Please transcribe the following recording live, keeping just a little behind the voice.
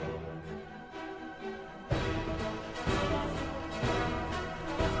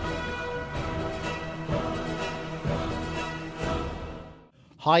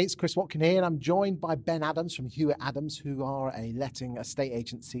Hi, it's Chris Watkin here, and I'm joined by Ben Adams from Hewitt Adams, who are a letting estate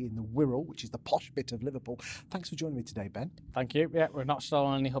agency in the Wirral, which is the posh bit of Liverpool. Thanks for joining me today, Ben. Thank you. Yeah, we're not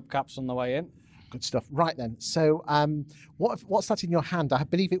stolen any hubcaps on the way in. Good stuff. Right then, so what's that in your hand? I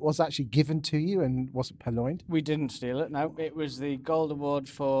believe it was actually given to you and wasn't purloined. We didn't steal it, no. It was the Gold Award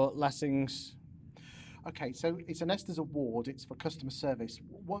for Lettings. Okay, so it's an Estes Award. It's for customer service.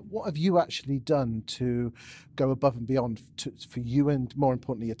 What have you actually done to go above and beyond for you and, more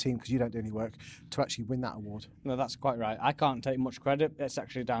importantly, your team, because you don't do any work, to actually win that award? No, that's quite right. I can't take much credit. It's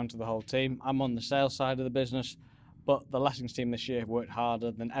actually down to the whole team. I'm on the sales side of the business, but the Lettings team this year have worked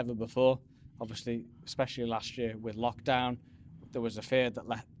harder than ever before. Obviously, especially last year with lockdown, there was a fear that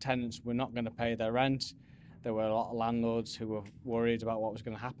tenants were not going to pay their rent. There were a lot of landlords who were worried about what was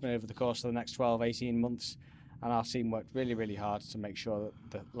going to happen over the course of the next 12, 18 months. And our team worked really, really hard to make sure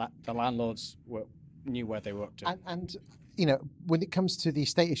that the landlords knew where they were up to. And you know, when it comes to the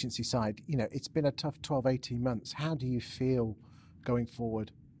estate agency side, you know, it's been a tough 12, 18 months. How do you feel going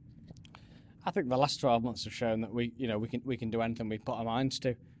forward? I think the last 12 months have shown that we can do anything we put our minds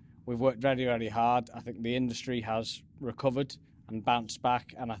to. We've worked very, very hard. I think the industry has recovered and bounced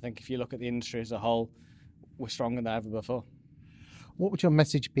back. And I think if you look at the industry as a whole, we're stronger than ever before. What would your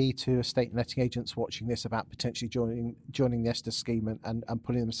message be to estate and letting agents watching this about potentially joining the Estes scheme and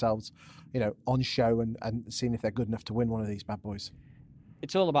putting themselves, you know, on show and seeing if they're good enough to win one of these bad boys?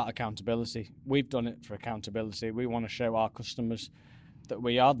 It's all about accountability. We've done it for accountability. We want to show our customers that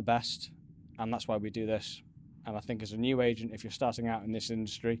we are the best, and that's why we do this. And I think as a new agent, if you're starting out in this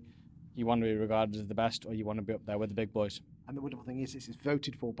industry, you want to be regarded as the best, or you want to be up there with the big boys. And the wonderful thing is, this is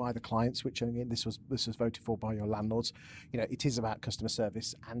voted for by the clients, which again, this was voted for by your landlords. You know, it is about customer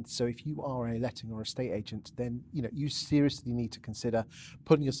service, and so if you are a letting or estate agent, then you know you seriously need to consider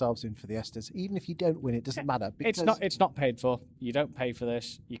putting yourselves in for the Estes. Even if you don't win, it doesn't matter. Because it's not paid for. You don't pay for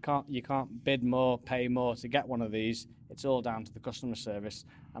this. You can't bid more, pay more to get one of these. It's all down to the customer service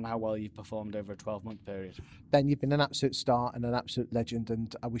and how well you've performed over a 12-month period. Ben, you've been an absolute star and an absolute legend,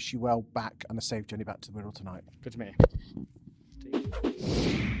 and I wish you well back and a safe journey back to the Wirral tonight. Good to meet you.